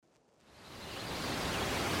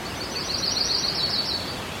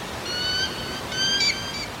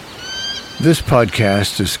This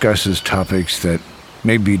podcast discusses topics that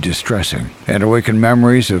may be distressing and awaken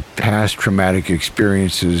memories of past traumatic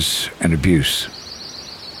experiences and abuse.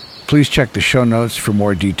 Please check the show notes for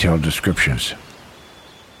more detailed descriptions.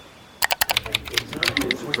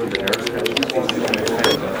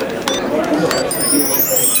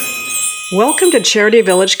 Welcome to Charity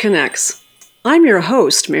Village Connects. I'm your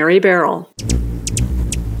host, Mary Barrell.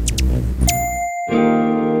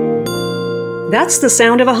 That's the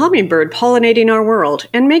sound of a hummingbird pollinating our world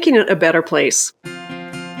and making it a better place.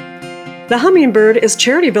 The hummingbird is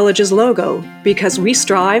Charity Village's logo because we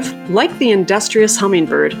strive, like the industrious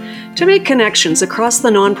hummingbird, to make connections across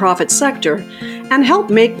the nonprofit sector and help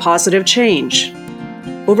make positive change.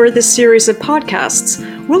 Over this series of podcasts,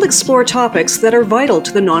 we'll explore topics that are vital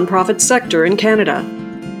to the nonprofit sector in Canada.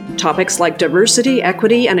 Topics like diversity,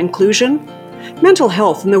 equity, and inclusion, mental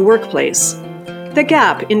health in the workplace, the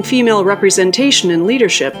gap in female representation in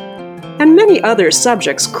leadership, and many other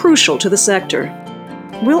subjects crucial to the sector.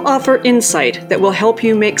 We'll offer insight that will help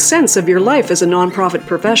you make sense of your life as a nonprofit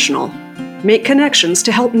professional, make connections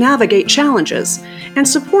to help navigate challenges, and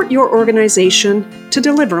support your organization to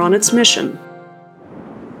deliver on its mission.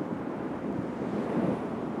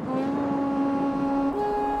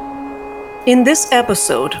 In this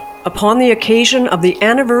episode, upon the occasion of the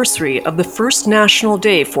anniversary of the first National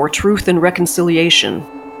Day for Truth and Reconciliation,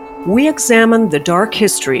 we examine the dark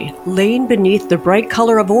history laying beneath the bright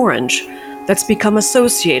color of orange that's become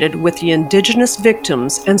associated with the Indigenous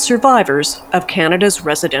victims and survivors of Canada's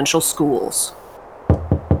residential schools.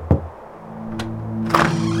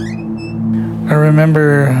 I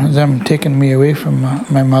remember them taking me away from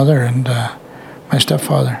my mother and my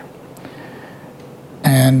stepfather.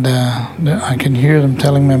 And I can hear them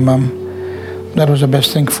telling my mom that was the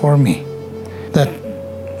best thing for me, that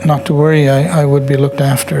not to worry, I would be looked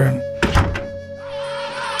after.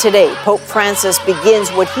 Today, Pope Francis begins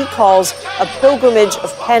what he calls a pilgrimage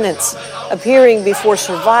of penance, appearing before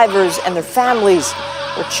survivors and their families,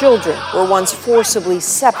 where children were once forcibly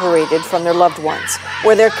separated from their loved ones,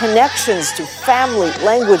 where their connections to family,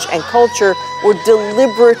 language, and culture were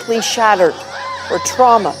deliberately shattered, where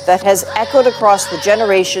trauma that has echoed across the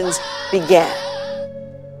generations began.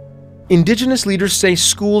 Indigenous leaders say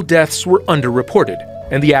school deaths were underreported,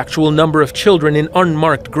 and the actual number of children in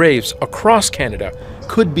unmarked graves across Canada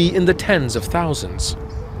could be in the tens of thousands.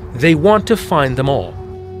 They want to find them all.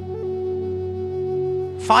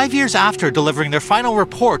 5 years after delivering their final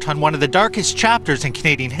report on one of the darkest chapters in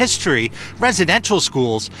Canadian history, residential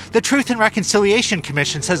schools, the Truth and Reconciliation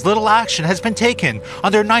Commission says little action has been taken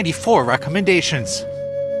on their 94 recommendations.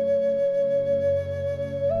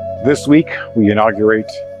 This week, we inaugurate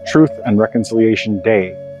Truth and Reconciliation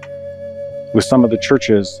Day, with some of the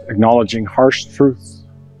churches acknowledging harsh truths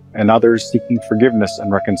and others seeking forgiveness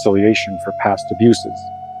and reconciliation for past abuses.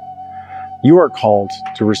 You are called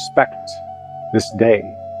to respect this day,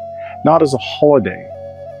 not as a holiday,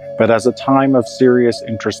 but as a time of serious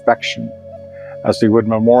introspection, as we would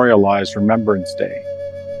memorialize Remembrance Day.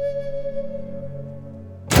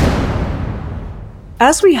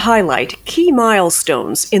 As we highlight key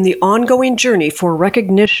milestones in the ongoing journey for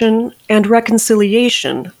recognition and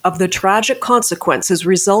reconciliation of the tragic consequences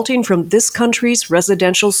resulting from this country's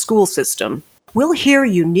residential school system, we'll hear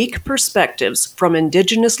unique perspectives from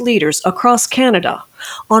Indigenous leaders across Canada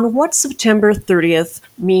on what September 30th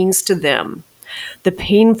means to them, the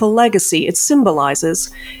painful legacy it symbolizes,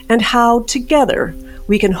 and how, together,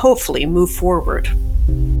 we can hopefully move forward.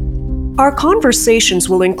 Our conversations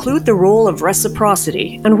will include the role of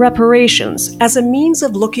reciprocity and reparations as a means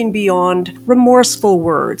of looking beyond remorseful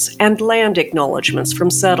words and land acknowledgments from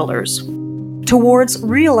settlers towards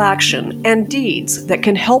real action and deeds that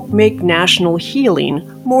can help make national healing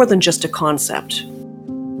more than just a concept.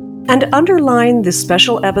 And underlying this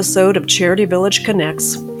special episode of Charity Village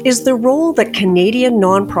Connects is the role that Canadian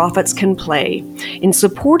nonprofits can play in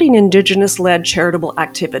supporting Indigenous-led charitable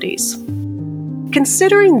activities.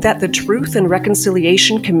 Considering that the Truth and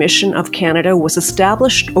Reconciliation Commission of Canada was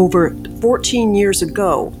established over 14 years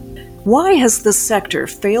ago, why has the sector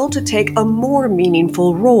failed to take a more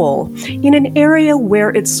meaningful role in an area where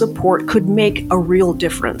its support could make a real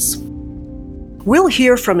difference? We'll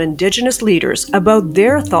hear from Indigenous leaders about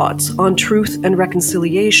their thoughts on truth and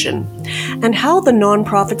reconciliation and how the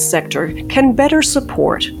nonprofit sector can better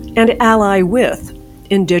support and ally with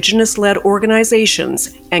Indigenous-led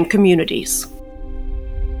organizations and communities.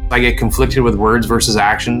 I get conflicted with words versus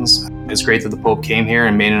actions. It's great that the Pope came here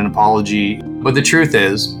and made an apology, but the truth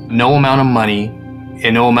is, no amount of money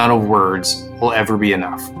and no amount of words will ever be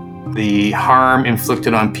enough. The harm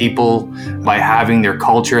inflicted on people by having their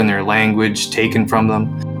culture and their language taken from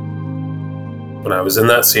them. When I was in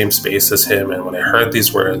that same space as him, and when I heard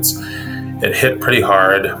these words, it hit pretty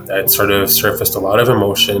hard. It sort of surfaced a lot of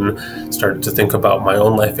emotion, started to think about my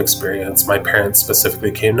own life experience. My parents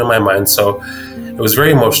specifically came to my mind. So it was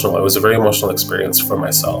very emotional. It was a very emotional experience for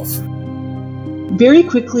myself. Very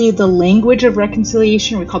quickly, the language of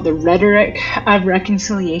reconciliation, we call the rhetoric of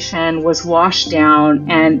reconciliation, was washed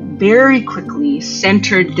down and very quickly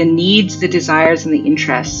centered the needs, the desires, and the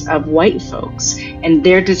interests of white folks and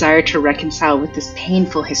their desire to reconcile with this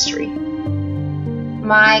painful history.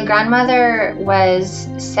 My grandmother was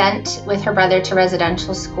sent with her brother to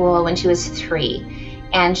residential school when she was 3,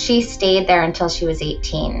 and she stayed there until she was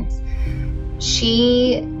 18.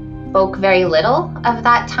 She spoke very little of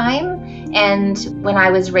that time, and when I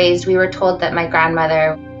was raised, we were told that my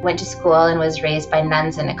grandmother went to school and was raised by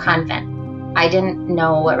nuns in a convent. I didn't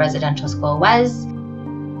know what residential school was.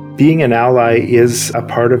 Being an ally is a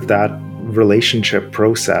part of that relationship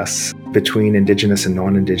process between Indigenous and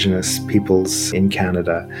non-Indigenous peoples in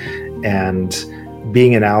Canada. And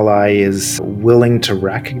being an ally is willing to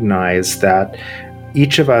recognize that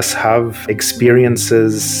each of us have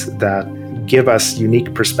experiences that give us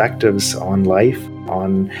unique perspectives on life,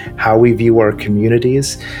 on how we view our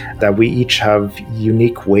communities, that we each have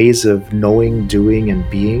unique ways of knowing, doing, and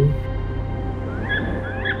being.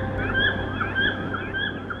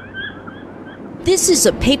 This is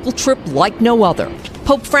a papal trip like no other.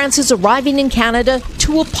 Pope Francis arriving in Canada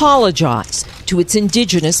to apologize to its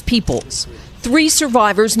Indigenous peoples. 3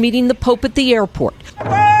 survivors meeting the Pope at the airport,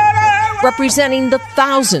 representing the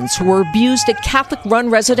thousands who were abused at Catholic-run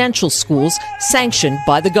residential schools sanctioned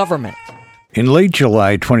by the government. In late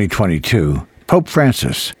July 2022, Pope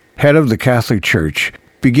Francis, head of the Catholic Church,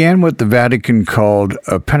 began what the Vatican called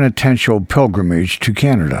a penitential pilgrimage to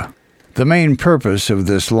Canada. The main purpose of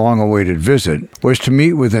this long-awaited visit was to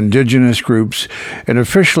meet with Indigenous groups and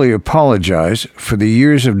officially apologize for the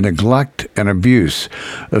years of neglect and abuse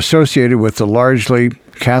associated with the largely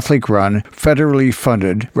Catholic-run, federally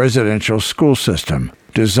funded residential school system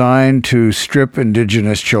designed to strip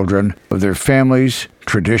Indigenous children of their families,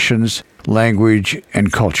 traditions, language,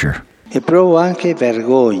 and culture. E provo anche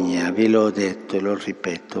vergogna, ve l'ho detto, lo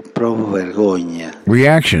ripeto, provo vergogna.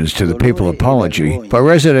 Reactions to the papal apology by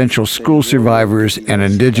residential school survivors and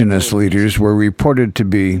Indigenous leaders were reported to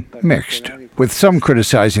be mixed, with some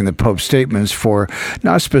criticizing the Pope's statements for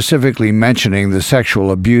not specifically mentioning the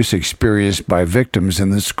sexual abuse experienced by victims in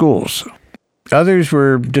the schools. Others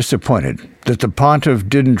were disappointed that the pontiff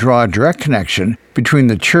didn't draw a direct connection between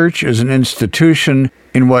the church as an institution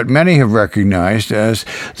in what many have recognized as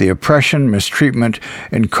the oppression, mistreatment,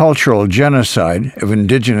 and cultural genocide of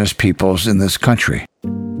Indigenous peoples in this country.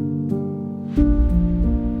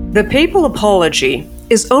 The papal apology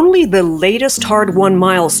is only the latest hard-won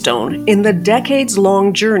milestone in the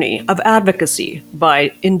decades-long journey of advocacy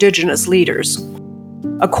by Indigenous leaders.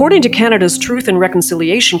 According to Canada's Truth and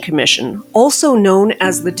Reconciliation Commission, also known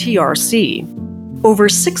as the TRC, over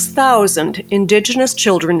 6,000 Indigenous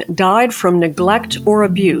children died from neglect or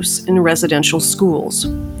abuse in residential schools,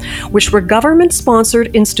 which were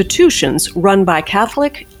government-sponsored institutions run by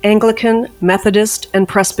Catholic, Anglican, Methodist, and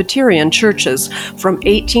Presbyterian churches from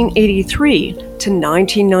 1883 to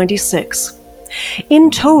 1996. In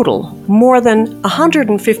total, more than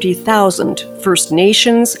 150,000 First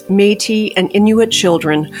Nations, Métis, and Inuit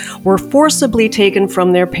children were forcibly taken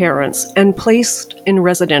from their parents and placed in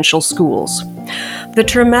residential schools. The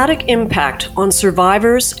traumatic impact on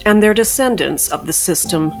survivors and their descendants of the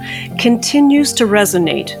system continues to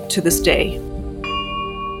resonate to this day.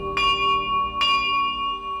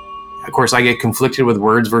 Of course, I get conflicted with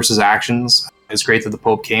words versus actions. It's great that the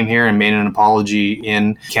Pope came here and made an apology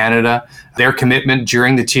in Canada. Their commitment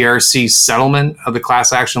during the TRC settlement of the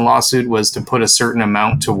class action lawsuit was to put a certain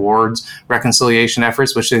amount towards reconciliation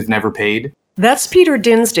efforts, which they've never paid. That's Peter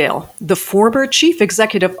Dinsdale, the former Chief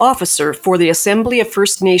Executive Officer for the Assembly of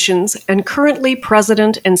First Nations and currently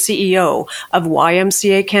President and CEO of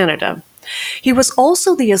YMCA Canada. He was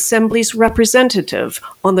also the Assembly's representative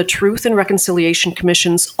on the Truth and Reconciliation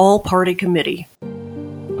Commission's all-party committee.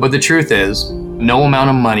 But the truth is, no amount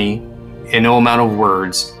of money and no amount of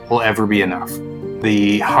words will ever be enough.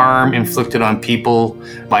 The harm inflicted on people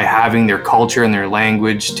by having their culture and their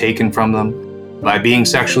language taken from them, by being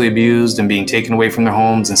sexually abused and being taken away from their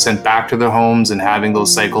homes and sent back to their homes and having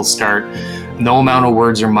those cycles start, no amount of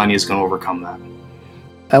words or money is going to overcome that.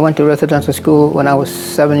 I went to residential school when I was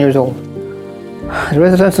 7 years old. The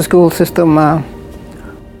residential school system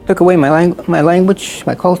took away my language,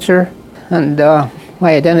 my culture, and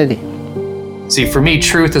my identity. See, for me,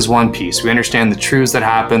 truth is one piece. We understand the truths that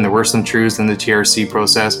happened. There were some truths in the TRC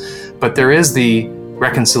process, but there is the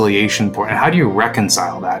reconciliation point. How do you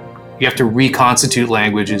reconcile that? You have to reconstitute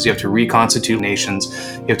languages, you have to reconstitute nations,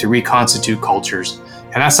 you have to reconstitute cultures.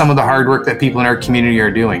 And that's some of the hard work that people in our community are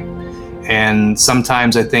doing. And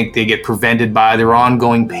sometimes I think they get prevented by their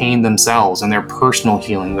ongoing pain themselves and their personal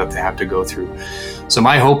healing that they have to go through. So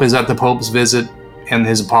my hope is that the Pope's visit and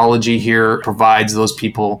his apology here provides those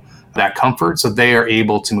people that comfort so they are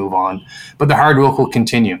able to move on. But the hard work will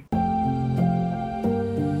continue.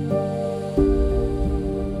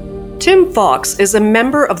 Tim Fox is a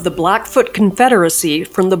member of the Blackfoot Confederacy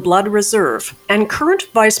from the Blood Reserve and current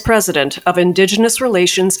Vice President of Indigenous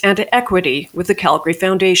Relations and Equity with the Calgary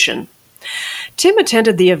Foundation. Tim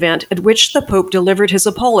attended the event at which the Pope delivered his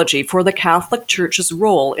apology for the Catholic Church's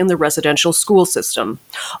role in the residential school system,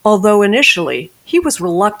 although initially he was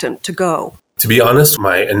reluctant to go. To be honest,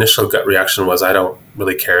 my initial gut reaction was I don't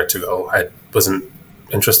really care to go. I wasn't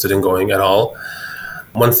interested in going at all.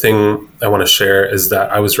 One thing I want to share is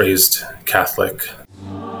that I was raised Catholic.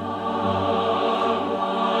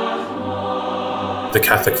 The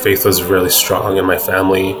Catholic faith was really strong in my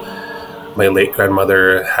family. My late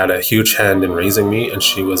grandmother had a huge hand in raising me, and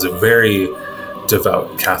she was a very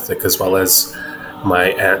devout Catholic, as well as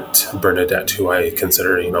my Aunt Bernadette, who I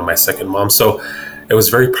consider, my second mom. So it was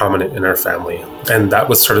very prominent in our family. And that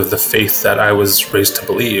was sort of the faith that I was raised to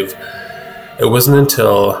believe. It wasn't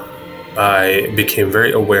until I became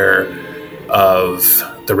very aware of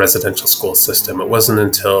the residential school system. It wasn't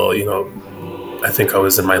until, I think I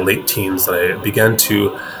was in my late teens that I began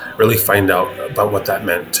to really find out about what that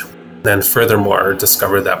meant. Then furthermore,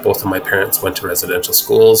 discovered that both of my parents went to residential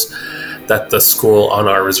schools, that the school on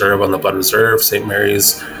our reserve, on the Blood Reserve, St.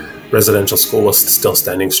 Mary's residential school was still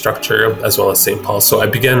standing structure, as well as St. Paul's. So I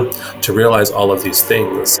began to realize all of these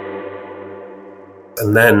things.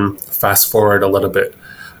 And then fast forward a little bit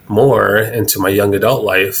more into my young adult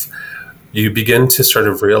life, you begin to sort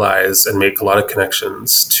of realize and make a lot of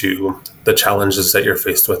connections to the challenges that you're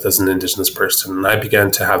faced with as an Indigenous person. And I began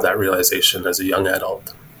to have that realization as a young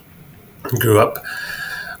adult. Grew up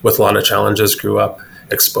with a lot of challenges, grew up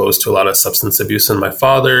exposed to a lot of substance abuse in my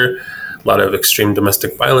father, a lot of extreme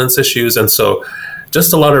domestic violence issues, and so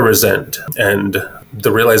just a lot of resent. And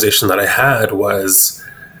the realization that I had was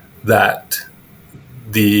that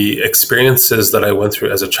the experiences that I went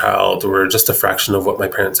through as a child were just a fraction of what my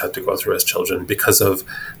parents had to go through as children because of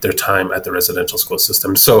their time at the residential school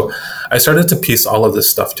system. So I started to piece all of this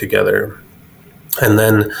stuff together. And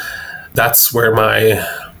then that's where my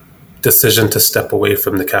decision to step away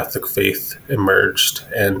from the Catholic faith emerged.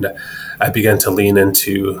 And I began to lean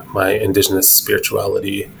into my Indigenous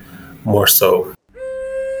spirituality more so.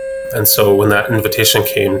 And so when that invitation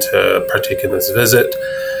came to partake in this visit,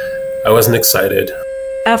 I wasn't excited.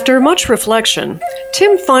 After much reflection,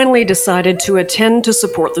 Tim finally decided to attend to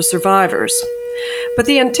support the survivors. But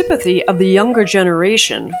the antipathy of the younger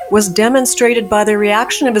generation was demonstrated by the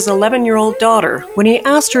reaction of his 11-year-old daughter when he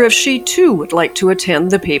asked her if she too would like to attend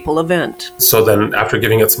the papal event. So then after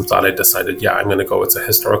giving it some thought, I decided, I'm going to go. It's a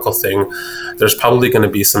historical thing. There's probably going to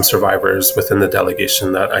be some survivors within the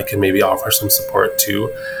delegation that I can maybe offer some support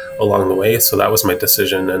to along the way. So that was my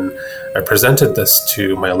decision. And I presented this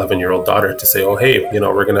to my 11-year-old daughter to say,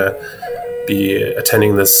 we're going to be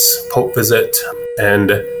attending this Pope visit. And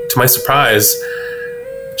to my surprise,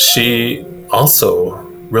 she also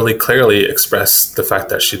really clearly expressed the fact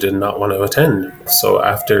that she did not want to attend. So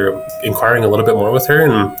after inquiring a little bit more with her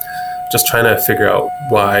and just trying to figure out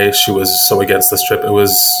why she was so against this trip, it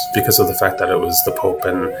was because of the fact that it was the Pope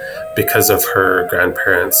and because of her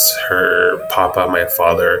grandparents, her papa, my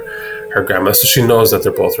father, her grandma. So she knows that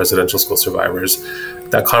they're both residential school survivors.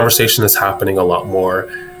 That conversation is happening a lot more,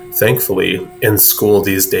 thankfully, in school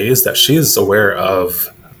these days, that she is aware of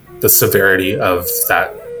the severity of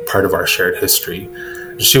that part of our shared history.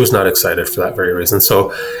 She was not excited for that very reason.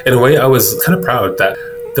 So in a way, I was kind of proud that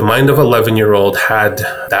the mind of an 11-year-old had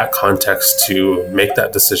that context to make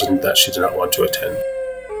that decision that she did not want to attend.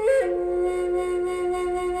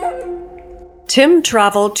 Tim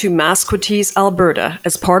traveled to Masquatese, Alberta,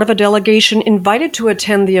 as part of a delegation invited to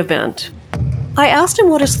attend the event. I asked him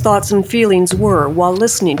what his thoughts and feelings were while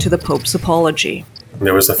listening to the Pope's apology.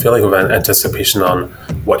 There was a feeling of anticipation on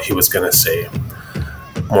what he was going to say,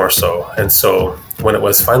 more so. And so when it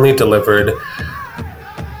was finally delivered,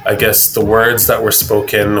 I guess the words that were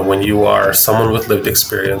spoken when you are someone with lived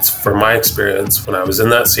experience, from my experience, when I was in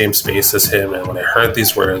that same space as him, and when I heard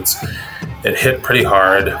these words, it hit pretty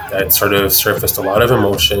hard. It sort of surfaced a lot of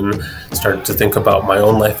emotion, started to think about my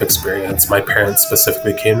own life experience. My parents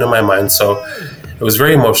specifically came to my mind. So it was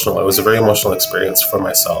very emotional. It was a very emotional experience for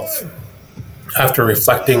myself. After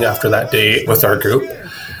reflecting after that day with our group,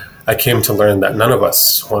 I came to learn that none of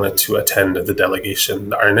us wanted to attend the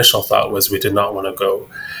delegation. Our initial thought was we did not want to go.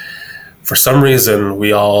 For some reason,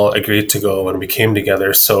 we all agreed to go and we came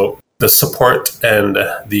together. So the support and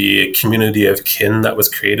the community of kin that was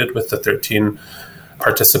created with the 13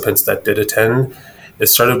 participants that did attend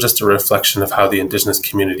is sort of just a reflection of how the Indigenous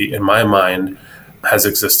community, in my mind, has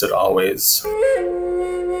existed always.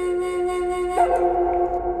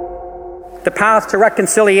 The path to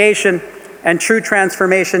reconciliation and true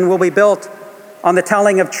transformation will be built on the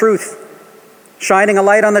telling of truth, shining a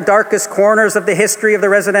light on the darkest corners of the history of the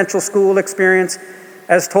residential school experience,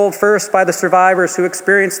 as told first by the survivors who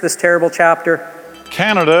experienced this terrible chapter.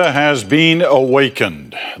 Canada has been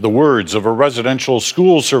awakened. The words of a residential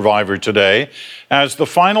school survivor today as the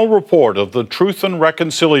final report of the Truth and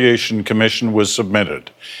Reconciliation Commission was submitted.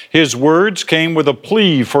 His words came with a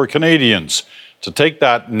plea for Canadians to take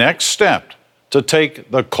that next step, to take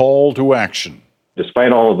the call to action.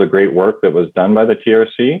 Despite all of the great work that was done by the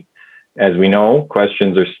TRC, as we know,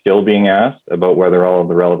 questions are still being asked about whether all of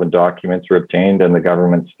the relevant documents were obtained, and the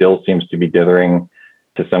government still seems to be dithering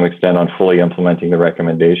to some extent on fully implementing the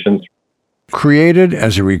recommendations. Created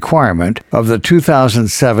as a requirement of the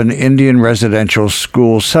 2007 Indian Residential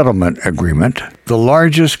School Settlement Agreement, the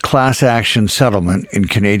largest class action settlement in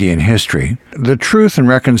Canadian history, the Truth and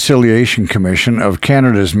Reconciliation Commission of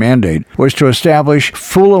Canada's mandate was to establish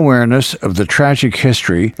full awareness of the tragic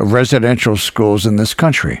history of residential schools in this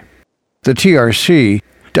country. The TRC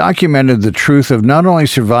documented the truth of not only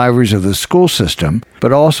survivors of the school system,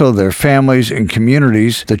 but also their families and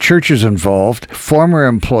communities, the churches involved, former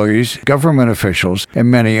employees, government officials, and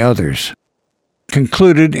many others.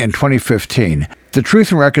 Concluded in 2015, the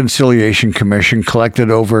Truth and Reconciliation Commission collected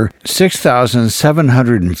over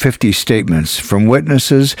 6,750 statements from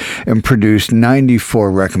witnesses and produced 94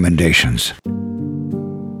 recommendations.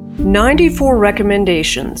 94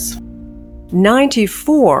 recommendations.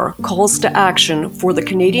 94 calls to action for the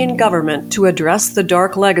Canadian government to address the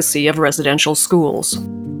dark legacy of residential schools.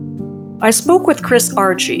 I spoke with Chris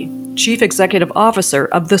Archie, Chief Executive Officer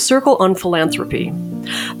of the Circle on Philanthropy.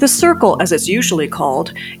 The Circle, as it's usually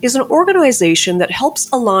called, is an organization that helps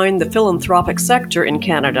align the philanthropic sector in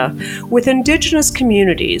Canada with Indigenous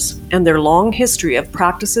communities and their long history of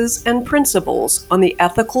practices and principles on the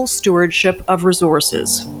ethical stewardship of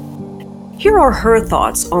resources. Here are her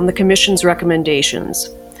thoughts on the Commission's recommendations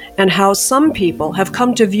and how some people have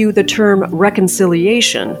come to view the term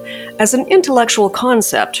reconciliation as an intellectual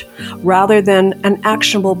concept rather than an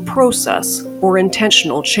actionable process or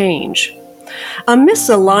intentional change. A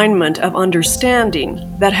misalignment of understanding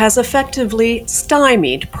that has effectively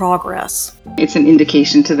stymied progress. It's an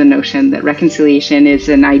indication to the notion that reconciliation is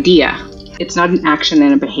an idea. It's not an action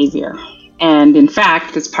and a behavior. And in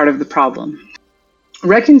fact, it's part of the problem.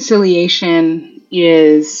 Reconciliation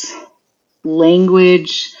is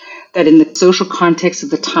language that in the social context of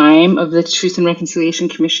the time of the Truth and Reconciliation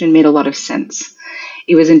Commission made a lot of sense.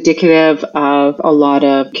 It was indicative of a lot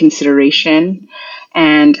of consideration,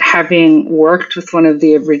 and having worked with one of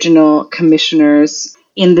the original commissioners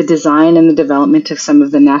in the design and the development of some of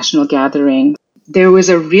the national gatherings, there was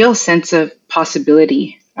a real sense of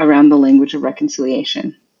possibility around the language of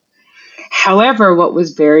reconciliation. However, what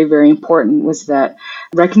was very, very important was that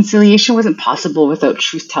reconciliation wasn't possible without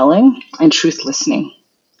truth-telling and truth listening.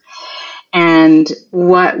 And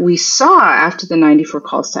what we saw after the 94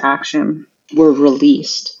 calls to action were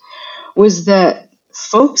released was that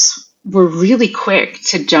folks were really quick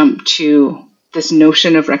to jump to this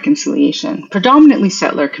notion of reconciliation, predominantly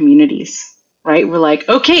settler communities, right? We're like,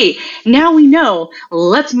 okay, now we know,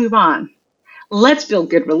 let's move on. Let's build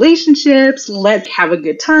good relationships. Let's have a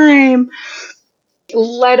good time.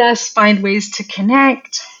 Let us find ways to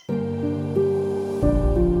connect.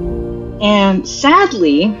 And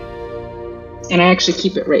sadly, and I actually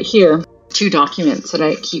keep it right here, 2 documents that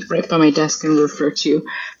I keep right by my desk and refer to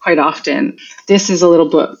quite often. This is a little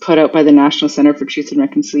book put out by the National Center for Truth and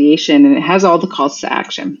Reconciliation, and it has all the calls to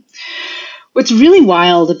action. What's really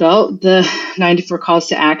wild about the 94 calls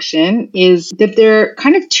to action is that they're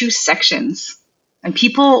kind of 2 sections. And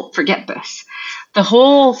people forget this. The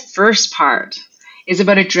whole first part is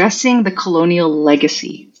about addressing the colonial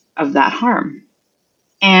legacy of that harm.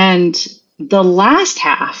 And the last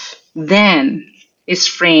half then is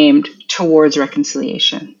framed towards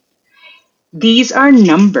reconciliation. These are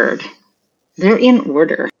numbered. They're in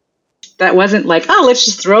order. That wasn't like, oh, let's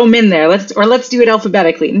just throw them in there. Let's do it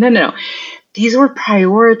alphabetically. No. These were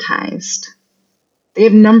prioritized. They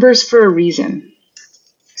have numbers for a reason.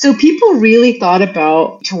 So people really thought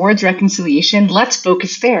about, towards reconciliation, let's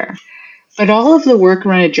focus there. But all of the work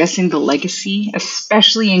around addressing the legacy,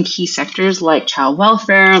 especially in key sectors like child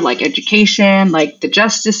welfare, like education, like the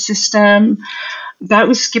justice system, that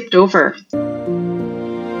was skipped over.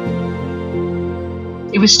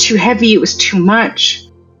 It was too heavy, it was too much.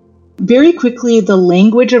 Very quickly, the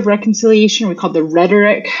language of reconciliation, we call the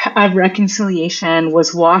rhetoric of reconciliation,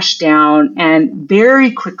 was washed down and very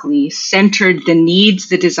quickly centered the needs,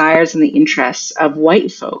 the desires, and the interests of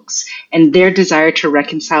white folks and their desire to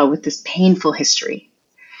reconcile with this painful history.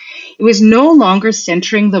 It was no longer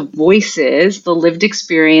centering the voices, the lived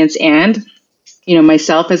experience, and,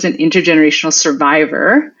 myself as an intergenerational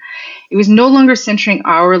survivor. It was no longer centering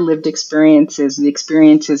our lived experiences, the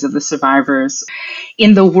experiences of the survivors,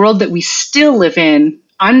 in the world that we still live in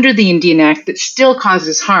under the Indian Act that still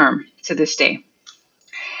causes harm to this day.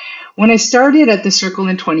 When I started at the Circle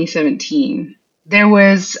in 2017, there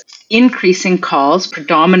was increasing calls,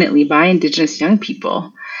 predominantly by Indigenous young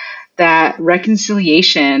people, that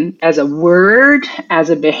reconciliation as a word, as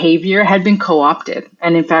a behavior, had been co-opted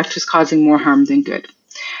and in fact was causing more harm than good.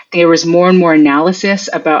 There was more and more analysis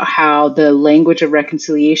about how the language of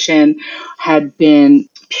reconciliation had been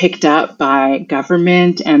picked up by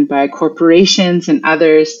government and by corporations and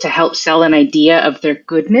others to help sell an idea of their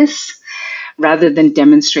goodness rather than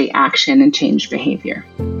demonstrate action and change behavior.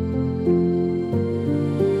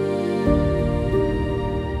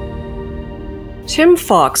 Tim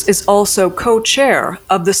Fox is also co-chair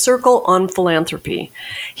of the Circle on Philanthropy.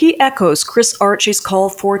 He echoes Chris Archie's call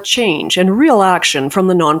for change and real action from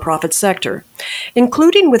the nonprofit sector,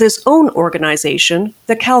 including with his own organization,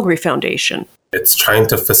 the Calgary Foundation. It's trying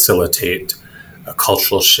to facilitate a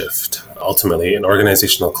cultural shift, ultimately an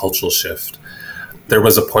organizational cultural shift. There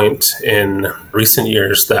was a point in recent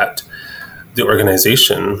years that the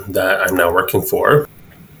organization that I'm now working for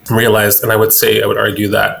realized, and I would argue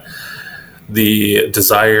that the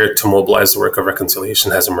desire to mobilize the work of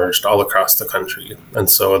reconciliation has emerged all across the country.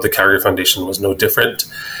 And so the Calgary Foundation was no different.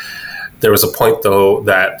 There was a point, though,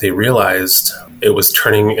 that they realized it was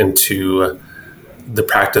turning into the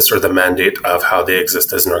practice or the mandate of how they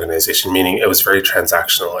exist as an organization, meaning it was very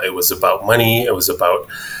transactional. It was about money. It was about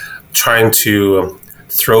trying to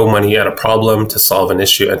throw money at a problem to solve an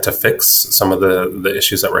issue and to fix some of the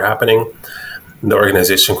issues that were happening. And the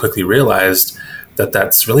organization quickly realized that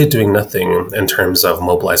that's really doing nothing in terms of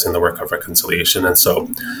mobilizing the work of reconciliation. And so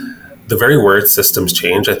the very word systems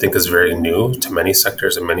change, I think, is very new to many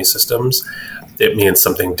sectors and many systems. It means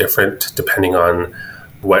something different depending on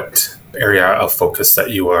what area of focus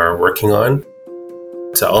that you are working on.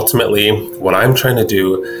 So ultimately, what I'm trying to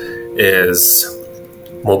do is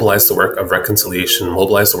mobilize the work of reconciliation,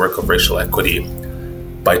 mobilize the work of racial equity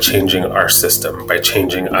by changing our system, by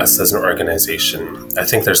changing us as an organization. I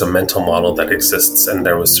think there's a mental model that exists, and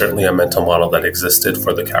there was certainly a mental model that existed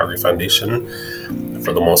for the Calgary Foundation.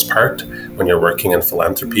 For the most part, when you're working in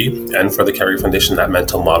philanthropy, and for the Calgary Foundation, that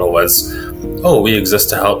mental model was, we exist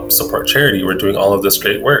to help support charity. We're doing all of this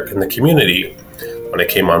great work in the community. When I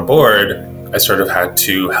came on board, I sort of had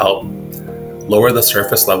to help lower the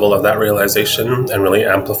surface level of that realization and really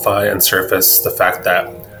amplify and surface the fact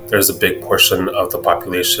that there's a big portion of the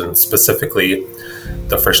population, specifically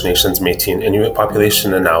the First Nations, Métis, and Inuit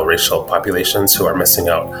population, and now racial populations who are missing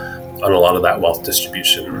out on a lot of that wealth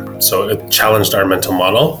distribution. So it challenged our mental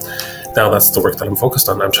model. Now that's the work that I'm focused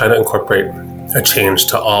on. I'm trying to incorporate a change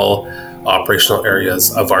to all operational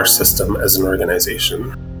areas of our system as an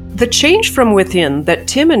organization. The change from within that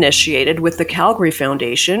Tim initiated with the Calgary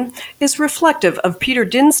Foundation is reflective of Peter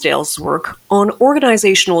Dinsdale's work on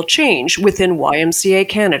organizational change within YMCA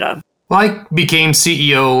Canada. Well, I became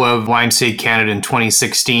CEO of YMCA Canada in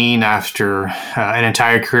 2016 after an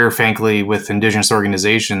entire career, frankly, with Indigenous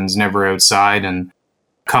organizations, never outside. And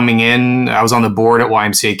coming in, I was on the board at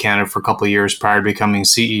YMCA Canada for a couple of years prior to becoming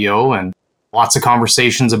CEO, and lots of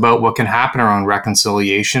conversations about what can happen around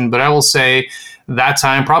reconciliation. But I will say that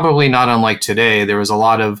time, probably not unlike today, there was a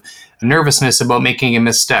lot of nervousness about making a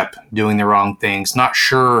misstep, doing the wrong things, not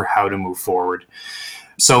sure how to move forward.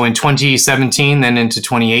 So in 2017, then into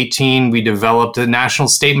 2018, we developed a national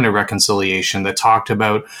statement of reconciliation that talked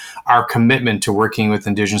about our commitment to working with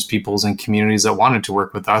Indigenous peoples and communities that wanted to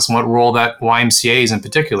work with us, and what role that YMCAs in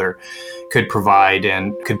particular could provide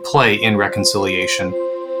and could play in reconciliation.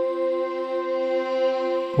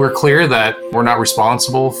 We're clear that we're not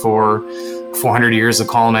responsible for 400 years of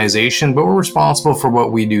colonization, but we're responsible for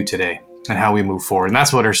what we do today and how we move forward. And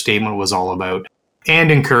that's what our statement was all about.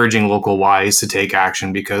 And encouraging local Ys to take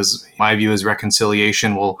action, because my view is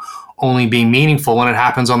reconciliation will only be meaningful when it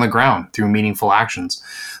happens on the ground through meaningful actions.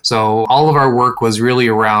 So all of our work was really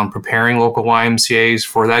around preparing local YMCAs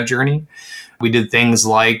for that journey, We did things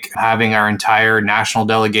like having our entire national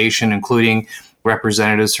delegation, including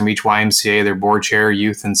representatives from each YMCA, their board chair,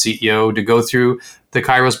 youth, and CEO, to go through the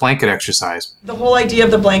Kairos blanket exercise. The whole idea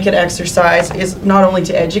of the blanket exercise is not only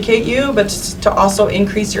to educate you, but to also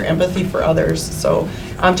increase your empathy for others. So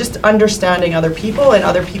just understanding other people and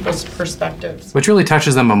other people's perspectives. Which really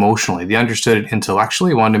touches them emotionally. They understood it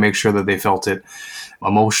intellectually, wanted to make sure that they felt it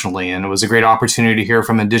emotionally. And it was a great opportunity to hear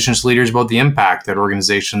from Indigenous leaders about the impact that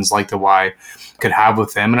organizations like the Y could have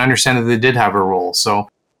with them and understand that they did have a role. So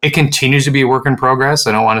it continues to be a work in progress.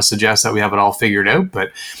 I don't want to suggest that we have it all figured out,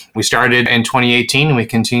 but we started in 2018 and we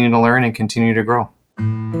continue to learn and continue to grow.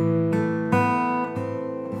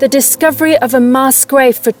 The discovery of a mass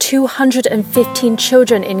grave for 215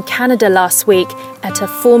 children in Canada last week at a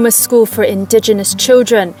former school for Indigenous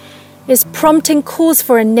children is prompting calls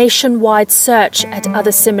for a nationwide search at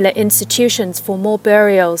other similar institutions for more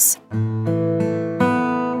burials.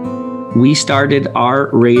 We started our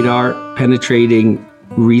radar penetrating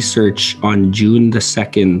research on June the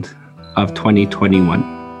 2nd of 2021.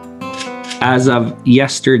 As of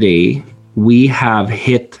yesterday, we have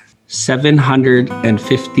hit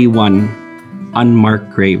 751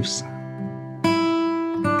 unmarked graves.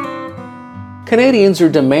 Canadians are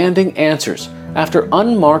demanding answers after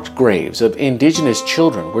unmarked graves of Indigenous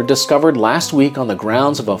children were discovered last week on the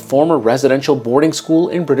grounds of a former residential boarding school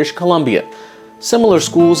in British Columbia. Similar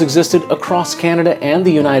schools existed across Canada and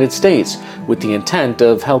the United States with the intent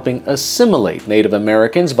of helping assimilate Native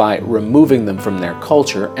Americans by removing them from their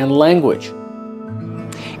culture and language.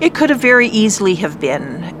 It could have very easily have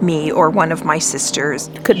been me or one of my sisters.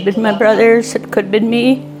 It could have been my brothers, it could have been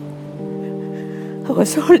me. I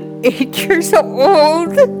was only 8 years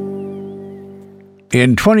old.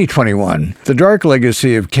 In 2021, the dark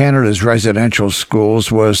legacy of Canada's residential schools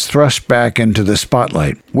was thrust back into the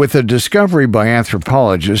spotlight with a discovery by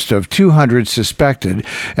anthropologists of 200 suspected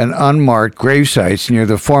and unmarked grave sites near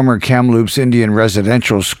the former Kamloops Indian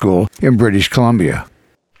Residential School in British Columbia.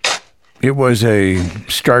 It was a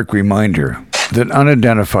stark reminder that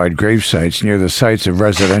unidentified grave sites near the sites of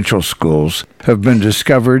residential schools have been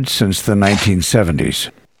discovered since the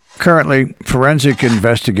 1970s. Currently, forensic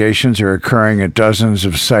investigations are occurring at dozens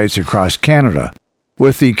of sites across Canada,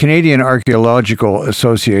 with the Canadian Archaeological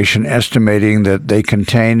Association estimating that they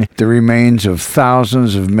contain the remains of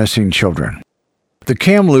thousands of missing children. The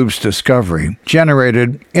Kamloops discovery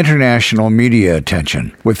generated international media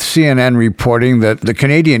attention, with CNN reporting that the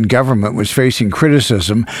Canadian government was facing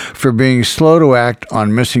criticism for being slow to act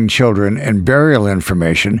on missing children and burial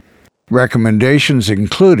information. Recommendations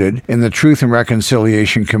included in the Truth and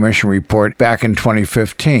Reconciliation Commission report back in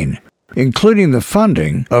 2015, including the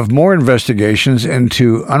funding of more investigations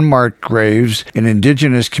into unmarked graves in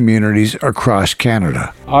Indigenous communities across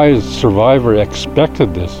Canada. I, as a survivor,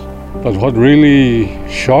 expected this, but what really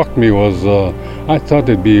shocked me was I thought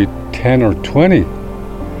it'd be 10 or 20,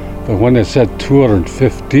 but when they said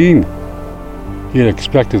 215, you'd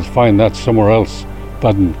expected to find that somewhere else,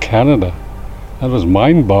 but in Canada. That was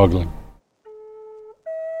mind-boggling.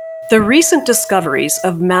 The recent discoveries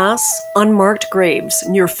of mass, unmarked graves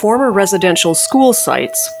near former residential school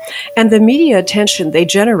sites and the media attention they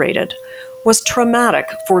generated was traumatic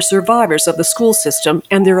for survivors of the school system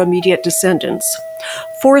and their immediate descendants,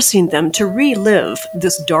 forcing them to relive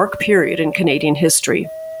this dark period in Canadian history.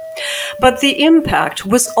 But the impact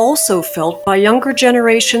was also felt by younger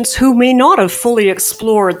generations who may not have fully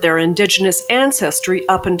explored their Indigenous ancestry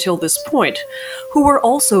up until this point, who were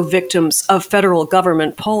also victims of federal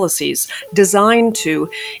government policies designed to,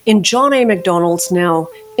 in John A. Macdonald's now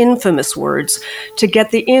infamous words, to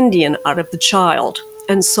get the Indian out of the child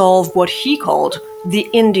and solve what he called the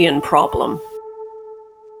Indian problem.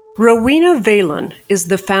 Rowena Valen is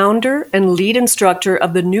the founder and lead instructor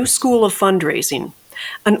of the New School of Fundraising,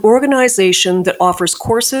 an organization that offers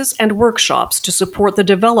courses and workshops to support the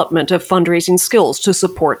development of fundraising skills to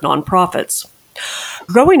support nonprofits.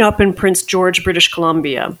 Growing up in Prince George, British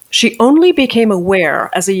Columbia, she only became aware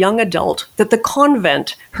as a young adult that the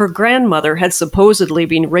convent her grandmother had supposedly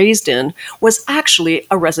been raised in was actually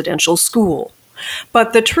a residential school.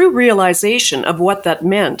 But the true realization of what that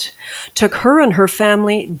meant took her and her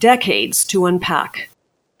family decades to unpack.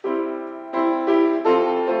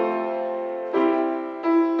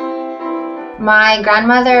 My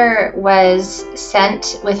grandmother was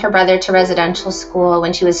sent with her brother to residential school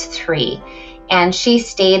when she was 3, and she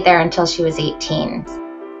stayed there until she was 18.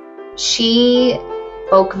 She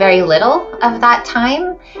spoke very little of that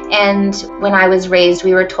time, and when I was raised,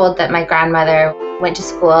 we were told that my grandmother went to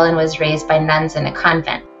school and was raised by nuns in a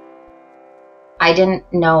convent. I didn't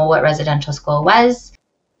know what residential school was.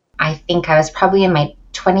 I think I was probably in my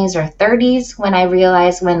 20s or 30s when I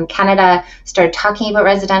realized, when Canada started talking about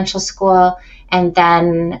residential school, and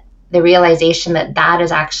then the realization that that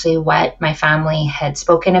is actually what my family had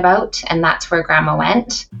spoken about, and that's where Grandma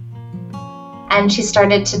went. And she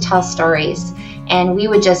started to tell stories, and we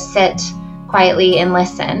would just sit quietly and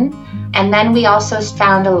listen. And then we also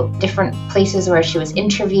found different places where she was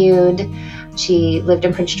interviewed. She lived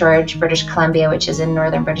in Prince George, British Columbia, which is in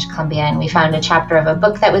northern British Columbia, and we found a chapter of a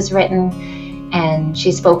book that was written, and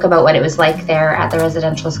she spoke about what it was like there at the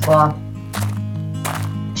residential school.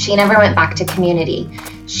 She never went back to community.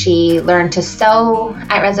 She learned to sew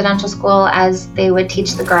at residential school as they would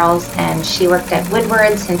teach the girls, and she worked at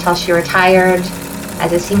Woodward's until she retired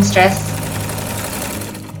as a seamstress.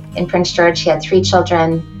 In Prince George, she had 3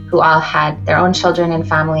 children who all had their own children and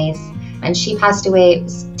families. And she passed away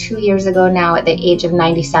 2 years ago now at the age of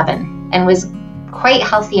 97, and was quite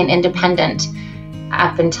healthy and independent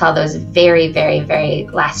up until those very, very, very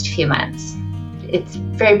last few months. It's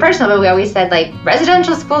very personal, but we always said, like,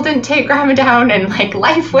 residential school didn't take Grandma down, and like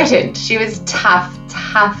life wouldn't. She was tough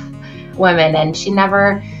woman, and she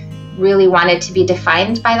never really wanted to be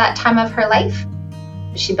defined by that time of her life.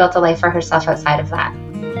 She built a life for herself outside of that.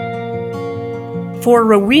 For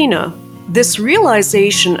Rowena, this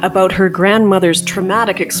realization about her grandmother's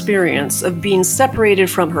traumatic experience of being separated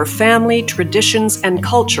from her family, traditions, and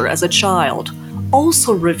culture as a child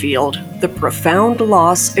also revealed the profound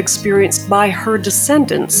loss experienced by her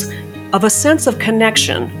descendants of a sense of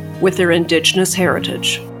connection with their Indigenous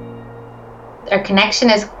heritage. Their connection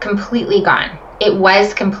is completely gone. It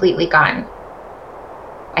was completely gone.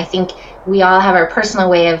 I think we all have our personal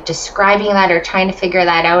way of describing that or trying to figure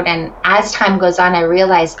that out. And as time goes on, I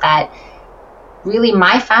realized that really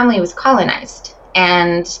my family was colonized.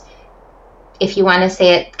 And if you want to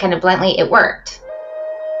say it kind of bluntly, it worked.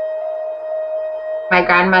 My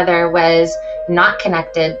grandmother was not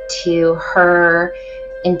connected to her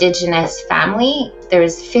Indigenous family. There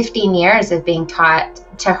was 15 years of being taught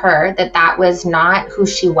to her that that was not who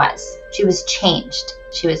she was. She was changed.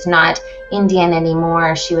 She was not Indian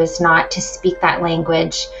anymore. She was not to speak that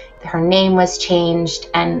language. Her name was changed.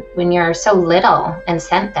 And when you're so little and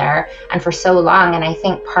sent there and for so long, and I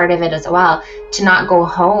think part of it as well, to not go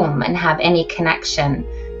home and have any connection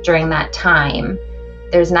during that time,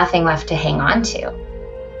 there's nothing left to hang on to.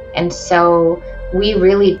 And so we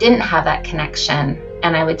really didn't have that connection.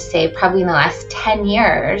 And I would say probably in the last 10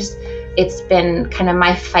 years, it's been kind of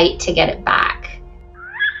my fight to get it back.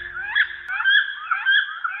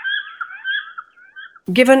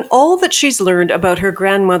 Given all that she's learned about her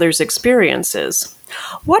grandmother's experiences,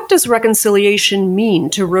 what does reconciliation mean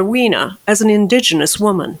to Rowena as an Indigenous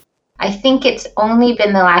woman? I think it's only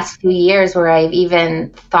been the last few years where I've even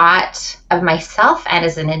thought of myself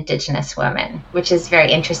as an Indigenous woman, which is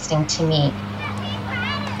very interesting to me.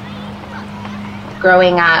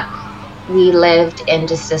 Growing up, we lived in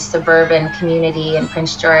just a suburban community in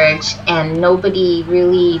Prince George, and nobody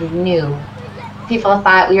really knew. People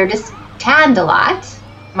thought we were just tanned a lot.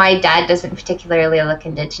 My dad doesn't particularly look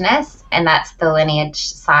Indigenous, and that's the lineage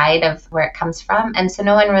side of where it comes from, and so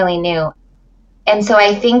no one really knew. And so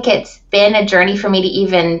I think it's been a journey for me to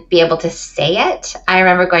even be able to say it. I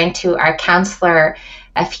remember going to our counselor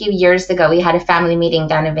a few years ago. We had a family meeting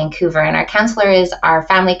down in Vancouver, and our counselor is our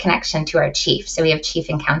family connection to our chief. So we have chief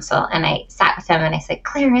and council. And I sat with him and I said,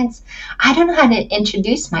 Clarence, I don't know how to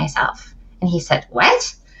introduce myself. And he said,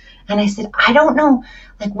 what? And I said, I don't know.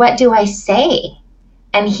 Like, what do I say?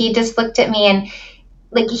 And he just looked at me and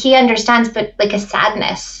like, he understands, but like a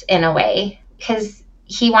sadness in a way, because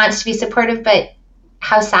he wants to be supportive, but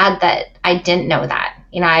how sad that I didn't know that.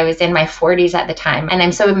 You know, I was in my 40s at the time, and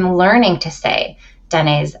I'm learning to say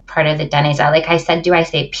Dene's part of the Dene's. Like I said, do I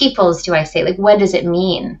say peoples? Do I say, like, what does it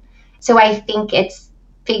mean? So I think it's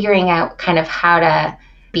figuring out kind of how to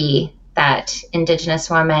be that Indigenous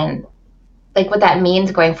woman, like what that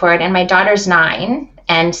means going forward. And my daughter's 9.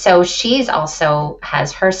 And so she's also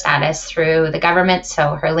has her status through the government.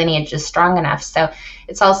 So her lineage is strong enough. So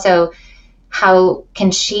it's also, how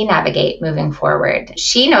can she navigate moving forward?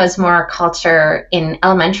 She knows more culture in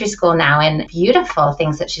elementary school now and beautiful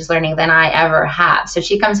things that she's learning than I ever have. So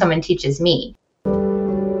she comes home and teaches me.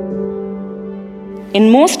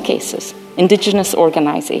 In most cases, Indigenous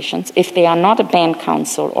organizations, if they are not a band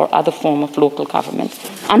council or other form of local government,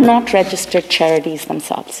 are not registered charities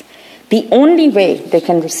themselves. The only way they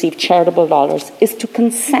can receive charitable dollars is to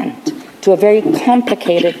consent to a very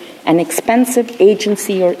complicated and expensive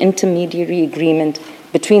agency or intermediary agreement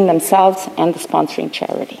between themselves and the sponsoring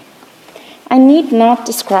charity. I need not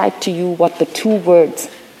describe to you what the 2 words,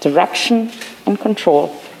 direction and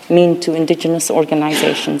control, mean to Indigenous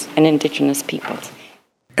organizations and Indigenous peoples.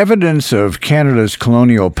 Evidence of Canada's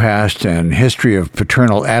colonial past and history of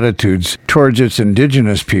paternal attitudes towards its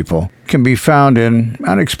Indigenous people can be found in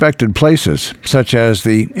unexpected places, such as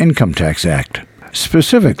the Income Tax Act.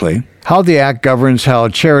 Specifically, how the Act governs how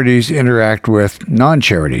charities interact with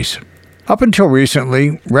non-charities. Up until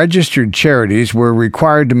recently, registered charities were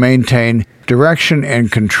required to maintain direction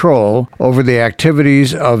and control over the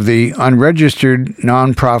activities of the unregistered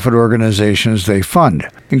nonprofit organizations they fund,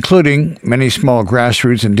 including many small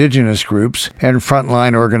grassroots Indigenous groups and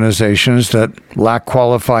frontline organizations that lack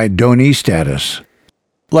qualified donee status.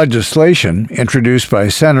 Legislation introduced by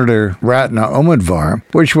Senator Ratna Umudvar,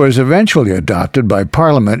 which was eventually adopted by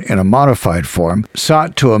Parliament in a modified form,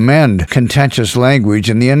 sought to amend contentious language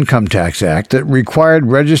in the Income Tax Act that required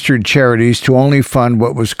registered charities to only fund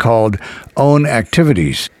what was called own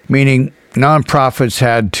activities, meaning nonprofits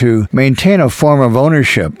had to maintain a form of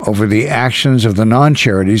ownership over the actions of the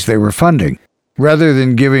non-charities they were funding, rather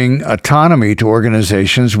than giving autonomy to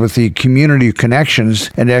organizations with the community connections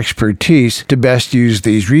and expertise to best use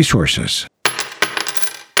these resources.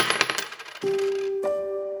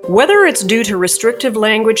 Whether it's due to restrictive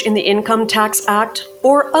language in the Income Tax Act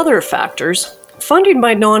or other factors, funding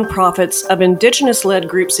by nonprofits of Indigenous-led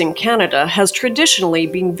groups in Canada has traditionally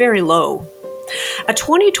been very low. A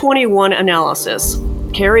 2021 analysis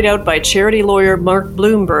carried out by charity lawyer Mark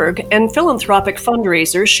Bloomberg and philanthropic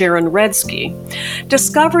fundraiser Sharon Redsky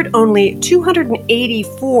discovered only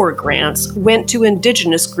 284 grants went to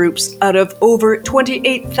Indigenous groups out of over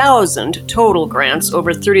 28,000 total grants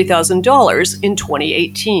over $30,000 in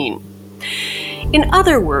 2018. In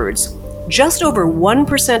other words, just over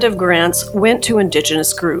 1% of grants went to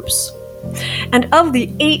Indigenous groups. And of the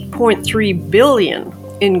 $8.3 billion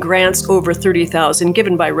in grants over $30,000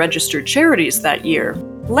 given by registered charities that year,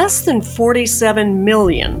 less than $47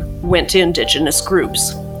 million went to Indigenous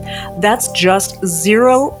groups. That's just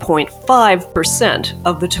 0.5%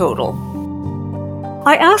 of the total.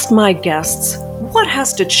 I asked my guests what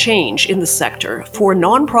has to change in the sector for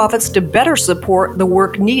nonprofits to better support the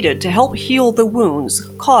work needed to help heal the wounds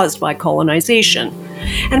caused by colonization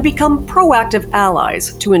and become proactive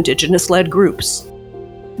allies to Indigenous-led groups.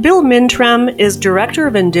 Bill Mintram is Director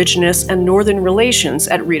of Indigenous and Northern Relations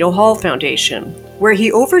at Rideau Hall Foundation, where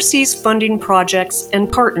he oversees funding projects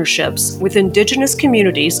and partnerships with Indigenous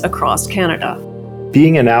communities across Canada.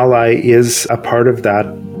 Being an ally is a part of that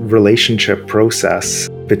relationship process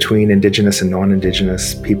between Indigenous and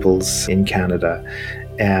non-Indigenous peoples in Canada.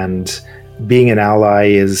 And being an ally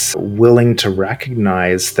is willing to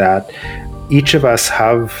recognize that each of us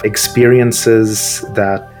have experiences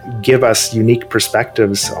that give us unique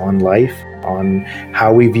perspectives on life, on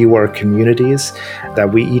how we view our communities,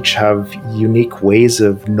 that we each have unique ways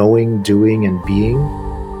of knowing, doing, and being.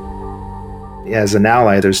 As an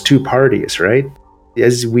ally, there's two parties, right?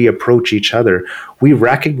 As we approach each other, we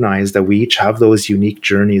recognize that we each have those unique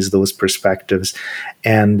journeys, those perspectives,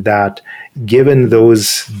 and that given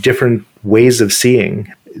those different ways of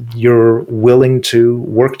seeing, you're willing to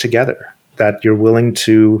work together, that you're willing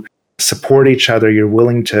to support each other, you're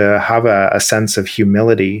willing to have a sense of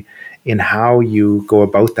humility in how you go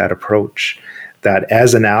about that approach. That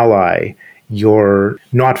as an ally, you're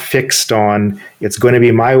not fixed on it's going to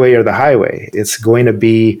be my way or the highway. It's going to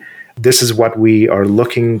be, this is what we are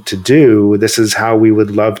looking to do. This is how we would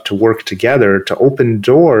love to work together to open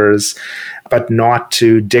doors, but not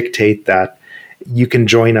to dictate that you can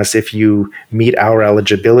join us if you meet our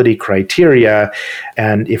eligibility criteria.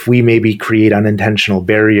 And if we maybe create unintentional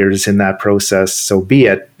barriers in that process, so be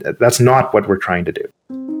it. That's not what we're trying to do.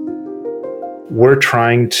 We're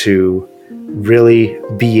trying to really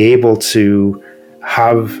be able to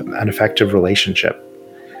have an effective relationship.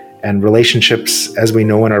 And relationships, as we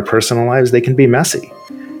know in our personal lives, they can be messy.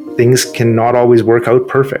 Things cannot always work out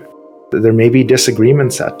perfect. There may be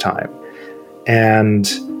disagreements at times.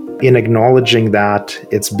 And in acknowledging that,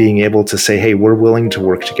 it's being able to say, hey, we're willing to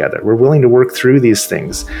work together. We're willing to work through these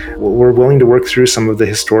things. We're willing to work through some of the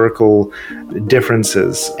historical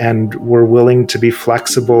differences, and we're willing to be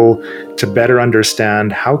flexible to better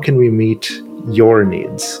understand how can we meet your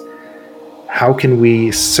needs? How can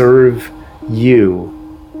we serve you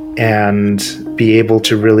and be able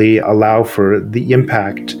to really allow for the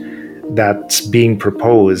impact that's being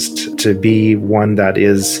proposed to be one that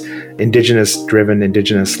is Indigenous-driven,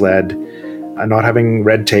 Indigenous-led, not having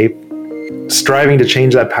red tape, striving to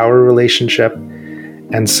change that power relationship.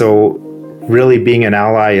 And so really being an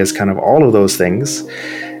ally is kind of all of those things.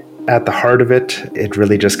 At the heart of it, it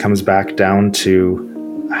really just comes back down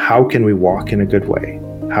to how can we walk in a good way?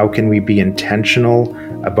 How can we be intentional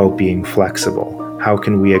about being flexible? How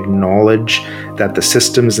can we acknowledge that the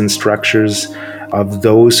systems and structures of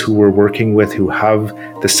those who we're working with who have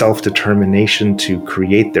the self-determination to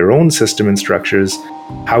create their own system and structures.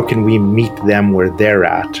 How can we meet them where they're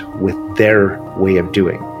at with their way of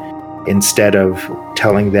doing, instead of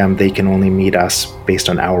telling them they can only meet us based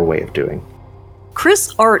on our way of doing?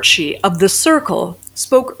 Chris Archie of The Circle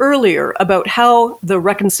spoke earlier about how the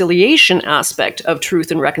reconciliation aspect of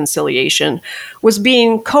Truth and Reconciliation was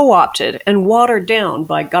being co-opted and watered down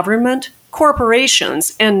by government,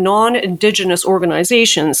 corporations, and non-Indigenous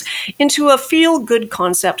organizations into a feel-good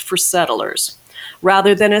concept for settlers,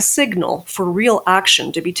 rather than a signal for real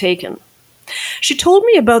action to be taken. She told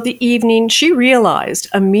me about the evening she realized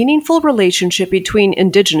a meaningful relationship between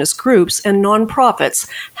Indigenous groups and nonprofits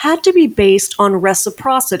had to be based on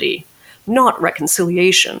reciprocity, not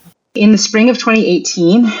reconciliation. In the spring of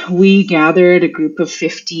 2018, we gathered a group of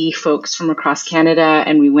 50 folks from across Canada,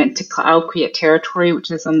 and we went to Clowquiet Territory,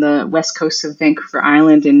 which is on the west coast of Vancouver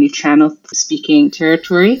Island in New Channel speaking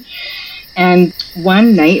territory. And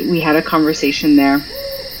one night we had a conversation there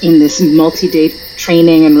in this multi-day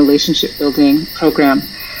training and relationship building program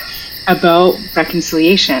about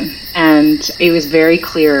reconciliation. And it was very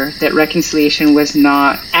clear that reconciliation was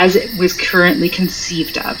not, as it was currently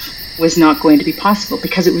conceived of, was not going to be possible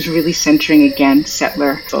because it was really centering, again,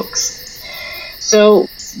 settler folks. So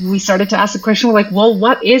we started to ask the question, we're like, well,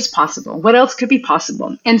 what is possible? What else could be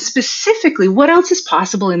possible? And specifically, what else is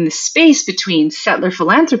possible in the space between settler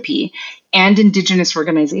philanthropy and Indigenous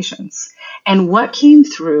organizations? And what came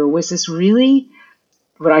through was this really,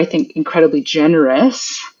 what I think, incredibly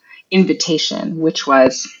generous invitation, which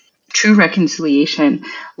was true reconciliation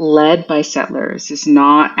led by settlers is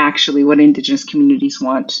not actually what Indigenous communities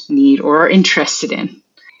want, need, or are interested in.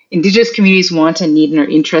 Indigenous communities want and need and are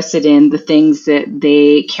interested in the things that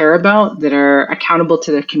they care about, that are accountable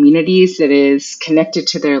to their communities, that is connected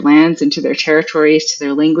to their lands and to their territories, to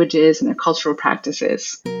their languages and their cultural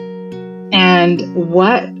practices. And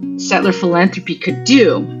what settler philanthropy could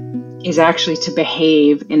do is actually to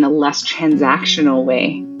behave in a less transactional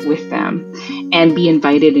way with them and be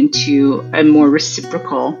invited into a more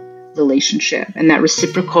reciprocal relationship. And that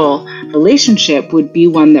reciprocal relationship would be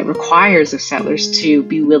one that requires of settlers to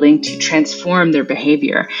be willing to transform their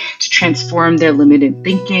behavior, to transform their limited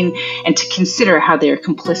thinking, and to consider how they are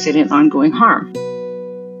complicit in ongoing harm.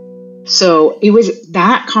 So it was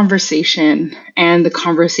that conversation and the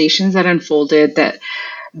conversations that unfolded that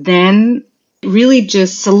then really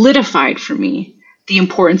just solidified for me the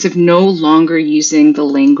importance of no longer using the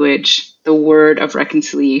language, the word of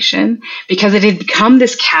reconciliation, because it had become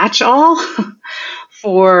this catch-all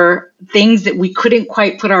for things that we couldn't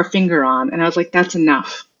quite put our finger on. And I was like, that's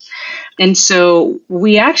enough. And so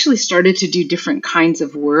we actually started to do different kinds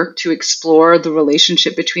of work to explore the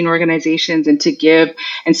relationship between organizations and to give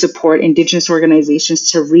and support Indigenous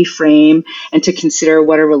organizations to reframe and to consider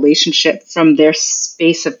what a relationship from their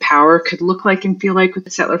space of power could look like and feel like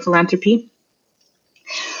with settler philanthropy.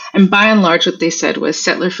 And by and large, what they said was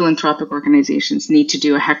settler philanthropic organizations need to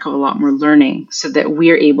do a heck of a lot more learning so that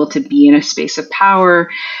we are able to be in a space of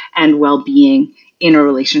power and well-being in a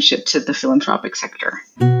relationship to the philanthropic sector.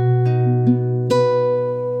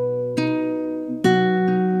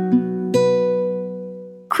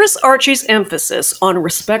 Chris Archie's emphasis on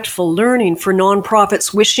respectful learning for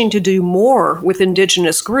nonprofits wishing to do more with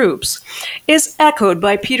Indigenous groups is echoed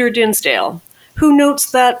by Peter Dinsdale, who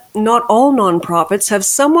notes that not all nonprofits have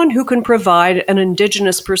someone who can provide an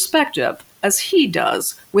Indigenous perspective, as he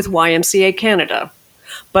does with YMCA Canada.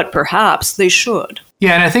 But perhaps they should.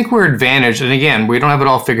 Yeah, and I think we're advantaged, and again, we don't have it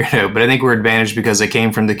all figured out, but I think we're advantaged because I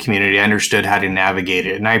came from the community, I understood how to navigate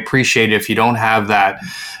it, and I appreciate it if you don't have that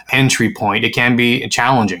entry point, it can be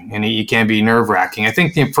challenging, and it can be nerve-wracking. I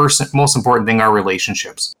think the first, most important thing are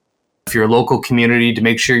relationships. If you're a local community, to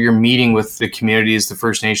make sure you're meeting with the communities, the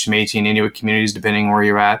First Nation, Métis, and Inuit communities, depending where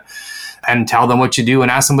you're at, and tell them what you do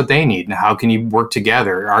and ask them what they need and how can you work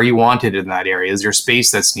together. Are you wanted in that area? Is there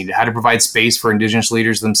space that's needed? How to provide space for Indigenous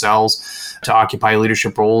leaders themselves to occupy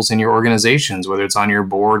leadership roles in your organizations, whether it's on your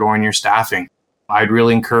board or in your staffing. I'd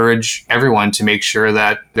really encourage everyone to make sure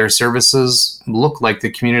that their services look like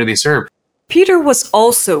the community they serve. Peter was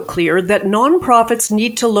also clear that nonprofits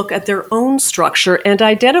need to look at their own structure and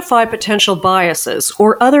identify potential biases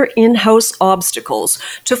or other in-house obstacles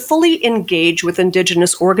to fully engage with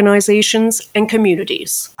Indigenous organizations and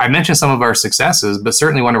communities. I mentioned some of our successes, but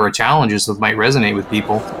certainly one of our challenges that might resonate with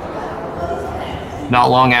people. Not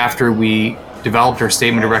long after we developed our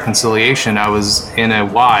statement of reconciliation, I was in a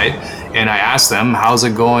Y and I asked them, how's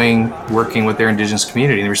it going working with their Indigenous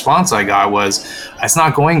community? And the response I got was, it's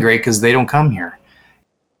not going great because they don't come here.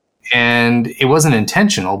 And it wasn't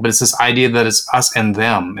intentional, but it's this idea that it's us and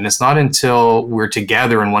them. And it's not until we're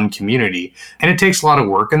together in one community. And it takes a lot of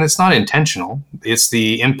work, and it's not intentional. It's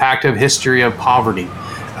the impact of history of poverty,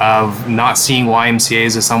 of not seeing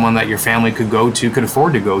YMCAs as someone that your family could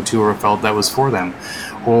afford to go to, or felt that was for them,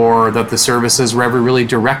 or that the services were ever really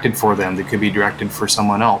directed for them. They could be directed for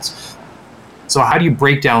someone else. So how do you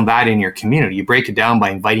break down that in your community? You break it down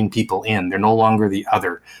by inviting people in. They're no longer the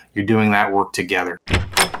other. You're doing that work together.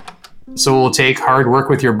 So we'll take hard work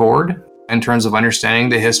with your board in terms of understanding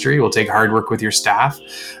the history. We'll take hard work with your staff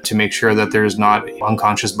to make sure that there's not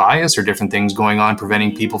unconscious bias or different things going on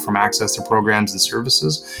preventing people from access to programs and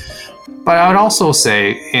services. But I would also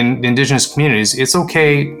say in Indigenous communities, it's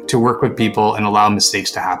okay to work with people and allow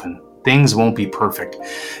mistakes to happen. Things won't be perfect.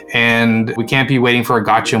 And we can't be waiting for a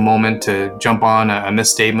gotcha moment to jump on a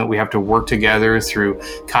misstatement. We have to work together through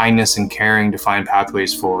kindness and caring to find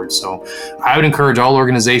pathways forward. So I would encourage all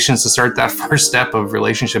organizations to start that first step of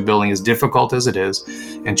relationship building, as difficult as it is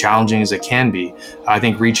and challenging as it can be. I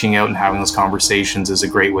think reaching out and having those conversations is a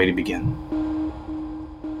great way to begin.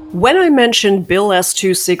 When I mentioned Bill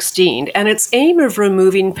S-216 and its aim of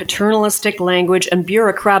removing paternalistic language and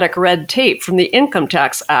bureaucratic red tape from the Income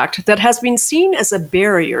Tax Act that has been seen as a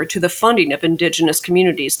barrier to the funding of Indigenous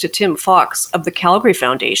communities to Tim Fox of the Calgary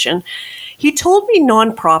Foundation, he told me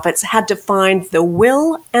nonprofits had to find the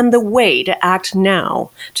will and the way to act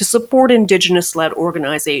now to support Indigenous-led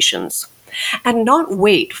organizations, and not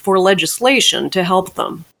wait for legislation to help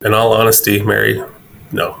them. In all honesty, Mary,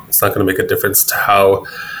 no, it's not going to make a difference to how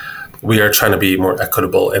we are trying to be more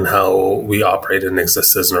equitable in how we operate and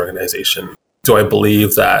exist as an organization. Do I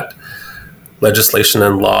believe that legislation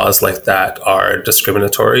and laws like that are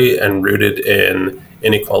discriminatory and rooted in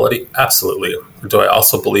inequality? Absolutely. Do I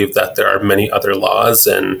also believe that there are many other laws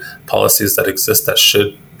and policies that exist that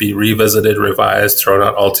should be revisited, revised, thrown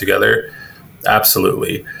out altogether?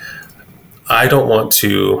 Absolutely. I don't want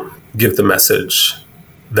to give the message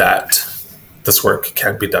that this work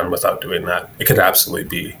can't be done without doing that. It could absolutely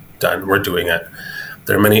be done. We're doing it.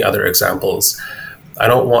 There are many other examples. I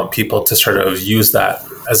don't want people to sort of use that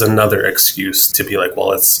as another excuse to be like,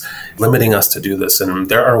 well, it's limiting us to do this. And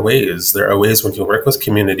there are ways when you work with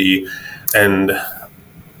community. And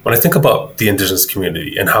when I think about the Indigenous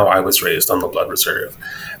community and how I was raised on the Blood Reserve,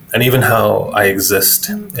 and even how I exist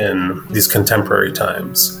in these contemporary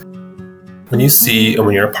times, when you see and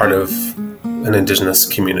when you're a part of an Indigenous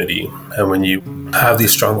community and when you have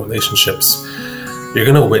these strong relationships, you're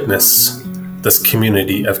going to witness this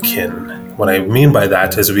community of kin. What I mean by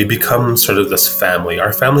that is we become sort of this family.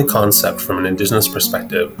 Our family concept from an Indigenous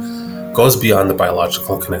perspective goes beyond the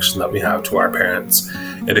biological connection that we have to our parents.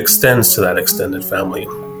 It extends to that extended family.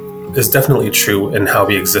 It's definitely true in how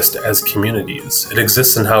we exist as communities. It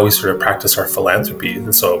exists in how we sort of practice our philanthropy.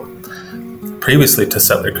 And so previously to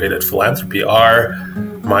settler-created philanthropy, our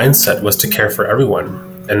mindset was to care for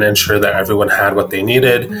everyone and ensure that everyone had what they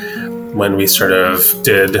needed when we sort of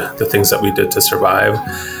did the things that we did to survive.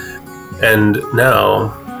 And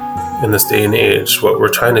now, in this day and age, what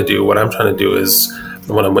I'm trying to do is,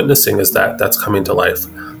 what I'm witnessing is that that's coming to life.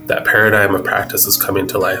 That paradigm of practice is coming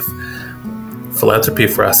to life. Philanthropy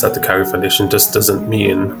for us at the Calgary Foundation just doesn't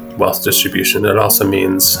mean wealth distribution. It also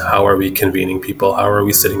means how are we convening people? How are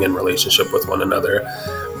we sitting in relationship with one another?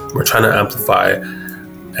 We're trying to amplify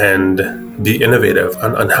and be innovative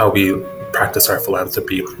on how we practice our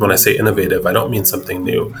philanthropy. When I say innovative, I don't mean something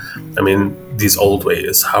new. I mean these old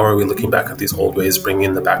ways. How are we looking back at these old ways,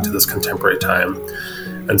 bringing them back to this contemporary time?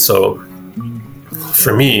 And so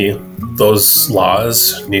for me, those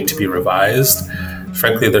laws need to be revised.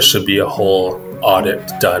 Frankly, there should be a whole audit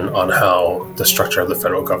done on how the structure of the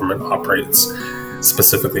federal government operates,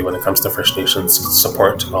 specifically when it comes to First Nations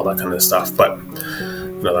support and all that kind of stuff. But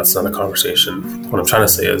that's not a conversation. What I'm trying to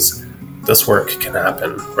say is this work can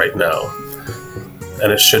happen right now,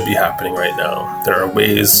 and it should be happening right now. There are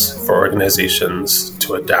ways for organizations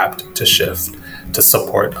to adapt, to shift, to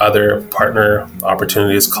support other partner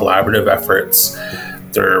opportunities, collaborative efforts.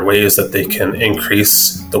 There are ways that they can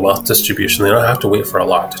increase the wealth distribution. They don't have to wait for a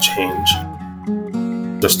lot to change.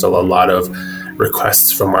 There's still a lot of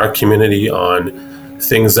requests from our community on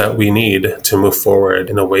things that we need to move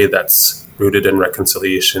forward in a way that's rooted in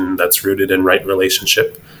reconciliation, that's rooted in right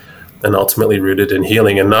relationship, and ultimately rooted in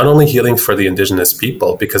healing. And not only healing for the Indigenous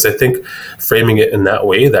people, because I think framing it in that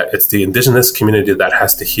way, that it's the Indigenous community that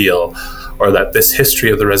has to heal, or that this history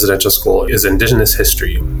of the residential school is Indigenous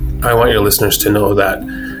history. I want your listeners to know that,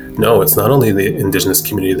 no, it's not only the Indigenous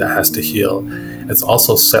community that has to heal, it's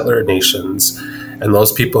also settler nations and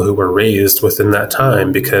those people who were raised within that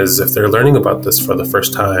time, because if they're learning about this for the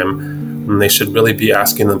first time, And they should really be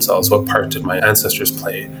asking themselves, what part did my ancestors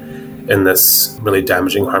play in this really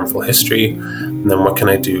damaging, harmful history? And then what can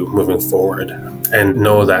I do moving forward? And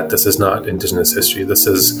know that this is not Indigenous history. This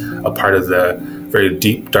is a part of the very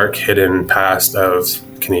deep, dark, hidden past of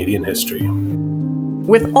Canadian history.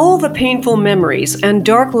 With all the painful memories and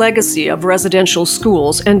dark legacy of residential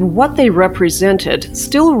schools and what they represented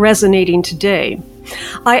still resonating today,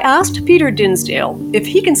 I asked Peter Dinsdale if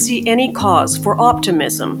he can see any cause for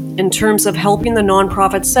optimism in terms of helping the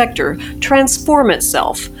nonprofit sector transform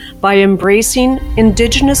itself by embracing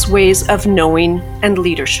Indigenous ways of knowing and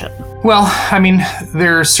leadership. Well, I mean,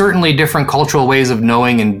 there are certainly different cultural ways of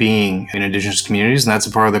knowing and being in Indigenous communities, and that's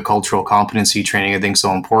a part of the cultural competency training I think is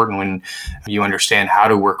so important when you understand how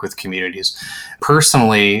to work with communities.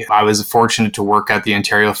 Personally, I was fortunate to work at the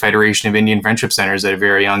Ontario Federation of Indian Friendship Centers at a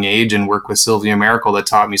very young age and work with Sylvia Miracle that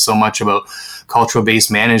taught me so much about cultural-based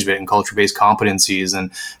management and culture-based competencies and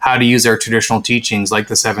how to use our traditional teachings like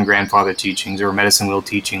the Seven Grandfather teachings or Medicine Wheel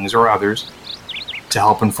teachings or others to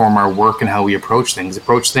help inform our work and how we approach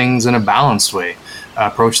things in a balanced way,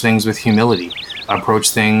 approach things with humility,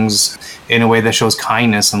 approach things in a way that shows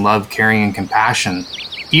kindness and love, caring, and compassion.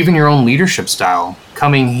 Even your own leadership style.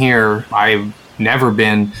 Coming here, I've never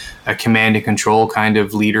been a command and control kind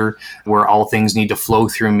of leader where all things need to flow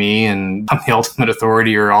through me and I'm the ultimate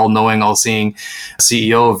authority or all-knowing, all-seeing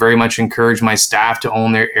CEO. Very much encourage my staff to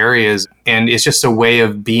own their areas. And it's just a way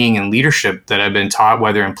of being in leadership that I've been taught,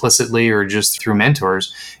 whether implicitly or just through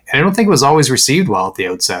mentors. And I don't think it was always received well at the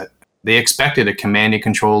outset. They expected a command and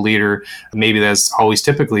control leader. Maybe that's always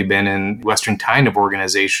typically been in Western kind of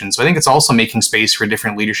organizations. So I think it's also making space for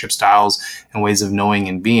different leadership styles and ways of knowing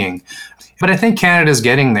and being. But I think Canada's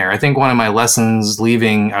getting there. I think one of my lessons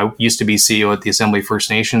leaving, I used to be CEO at the Assembly First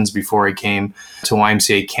Nations before I came to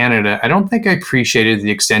YMCA Canada. I don't think I appreciated the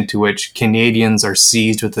extent to which Canadians are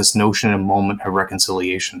seized with this notion of moment of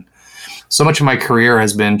reconciliation. So much of my career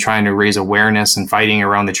has been trying to raise awareness and fighting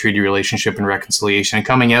around the treaty relationship and reconciliation and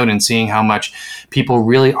coming out and seeing how much people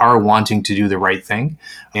really are wanting to do the right thing.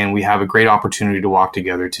 And we have a great opportunity to walk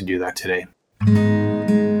together to do that today.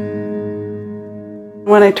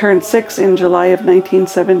 When I turned 6 in July of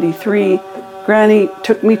 1973, Granny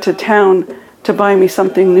took me to town to buy me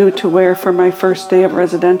something new to wear for my first day of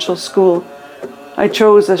residential school. I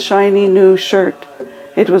chose a shiny new shirt.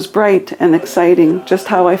 It was bright and exciting, just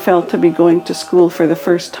how I felt to be going to school for the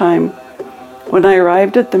first time. When I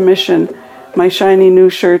arrived at the mission, my shiny new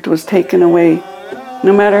shirt was taken away.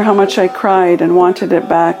 No matter how much I cried and wanted it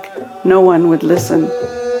back, no one would listen.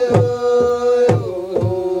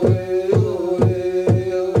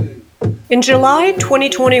 In July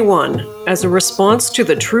 2021, as a response to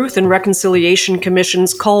the Truth and Reconciliation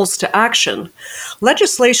Commission's calls to action,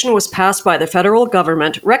 legislation was passed by the federal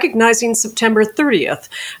government recognizing September 30th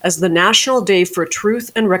as the National Day for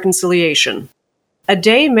Truth and Reconciliation, a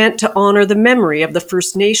day meant to honor the memory of the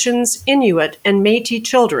First Nations, Inuit, and Métis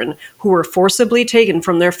children who were forcibly taken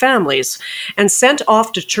from their families and sent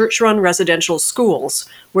off to church-run residential schools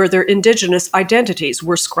where their Indigenous identities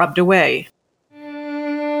were scrubbed away.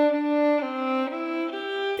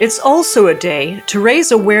 It's also a day to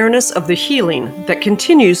raise awareness of the healing that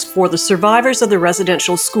continues for the survivors of the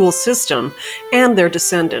residential school system and their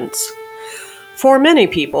descendants. For many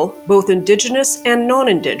people, both Indigenous and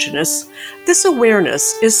non-Indigenous, this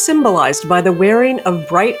awareness is symbolized by the wearing of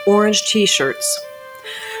bright orange t-shirts.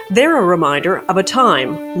 They're a reminder of a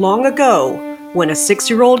time long ago when a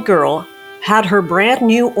 6-year-old girl had her brand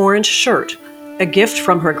new orange shirt, a gift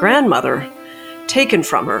from her grandmother, taken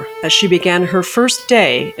from her as she began her first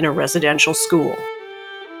day in a residential school.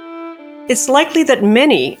 It's likely that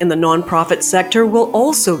many in the nonprofit sector will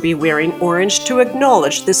also be wearing orange to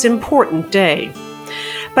acknowledge this important day.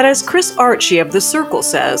 But as Chris Archie of The Circle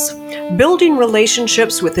says, building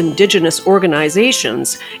relationships with Indigenous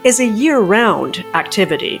organizations is a year-round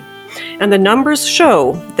activity. And the numbers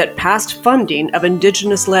show that past funding of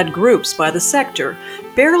Indigenous-led groups by the sector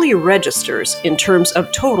barely registers in terms of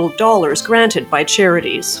total dollars granted by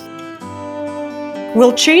charities.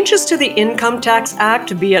 Will changes to the Income Tax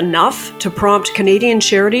Act be enough to prompt Canadian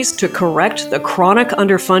charities to correct the chronic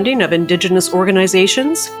underfunding of Indigenous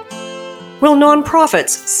organizations? Will nonprofits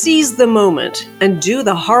seize the moment and do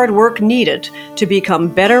the hard work needed to become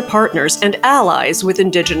better partners and allies with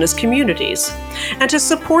Indigenous communities, and to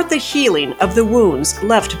support the healing of the wounds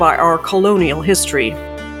left by our colonial history?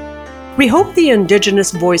 We hope the Indigenous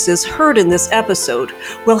voices heard in this episode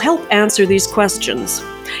will help answer these questions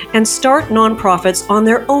and start nonprofits on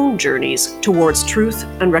their own journeys towards truth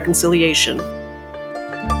and reconciliation.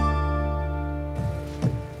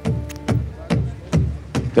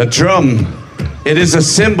 The drum, it is a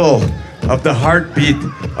symbol of the heartbeat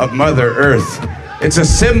of Mother Earth. It's a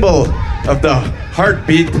symbol of the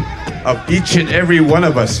heartbeat of each and every one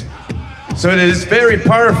of us. So it is very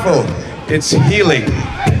powerful. It's healing.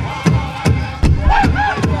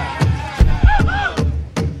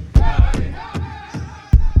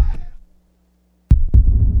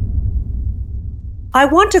 I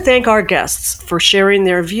want to thank our guests for sharing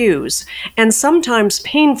their views and sometimes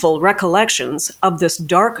painful recollections of this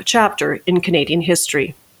dark chapter in Canadian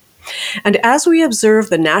history. And as we observe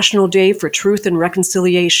the National Day for Truth and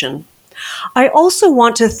Reconciliation, I also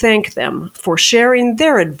want to thank them for sharing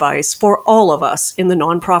their advice for all of us in the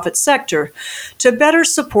nonprofit sector to better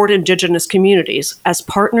support Indigenous communities as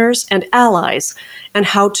partners and allies, and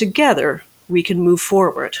how together we can move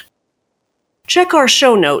forward. Check our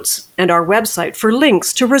show notes and our website for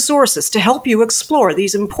links to resources to help you explore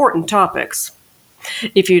these important topics.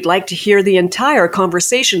 If you'd like to hear the entire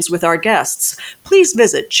conversations with our guests, please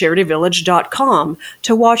visit CharityVillage.com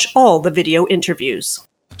to watch all the video interviews.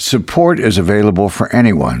 Support is available for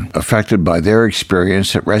anyone affected by their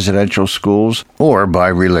experience at residential schools or by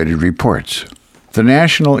related reports. The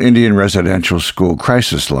National Indian Residential School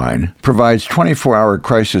Crisis Line provides 24-hour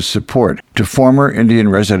crisis support to former Indian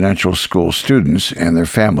residential school students and their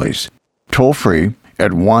families. Toll-free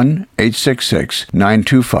at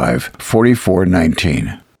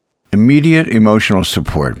 1-866-925-4419. Immediate emotional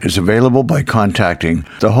support is available by contacting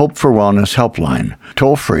the Hope for Wellness helpline,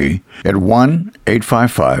 toll-free at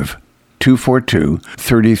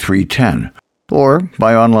 1-855-242-3310, or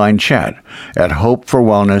by online chat at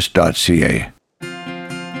hopeforwellness.ca.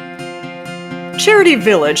 Charity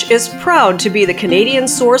Village is proud to be the Canadian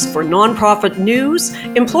source for nonprofit news,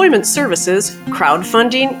 employment services,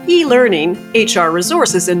 crowdfunding, e-learning, HR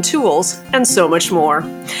resources and tools, and so much more.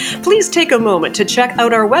 Please take a moment to check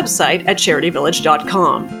out our website at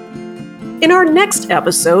charityvillage.com. In our next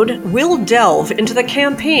episode, we'll delve into the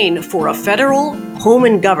campaign for a federal home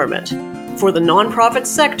and government for the nonprofit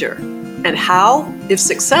sector, and how, if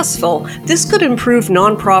successful, this could improve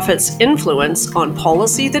nonprofits' influence on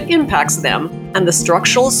policy that impacts them and the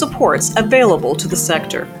structural supports available to the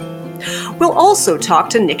sector. We'll also talk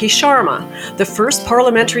to Nikki Sharma, the first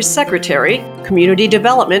Parliamentary Secretary, Community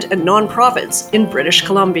Development and Nonprofits in British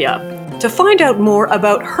Columbia, to find out more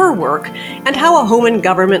about her work and how a home and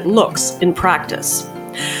government looks in practice.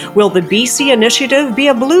 Will the BC initiative be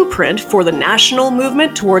a blueprint for the national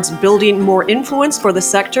movement towards building more influence for the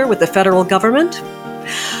sector with the federal government?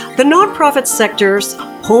 The nonprofit sector's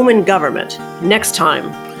home and government, next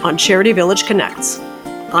time on Charity Village Connects.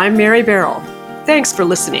 I'm Mary Barrell. Thanks for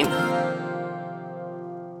listening.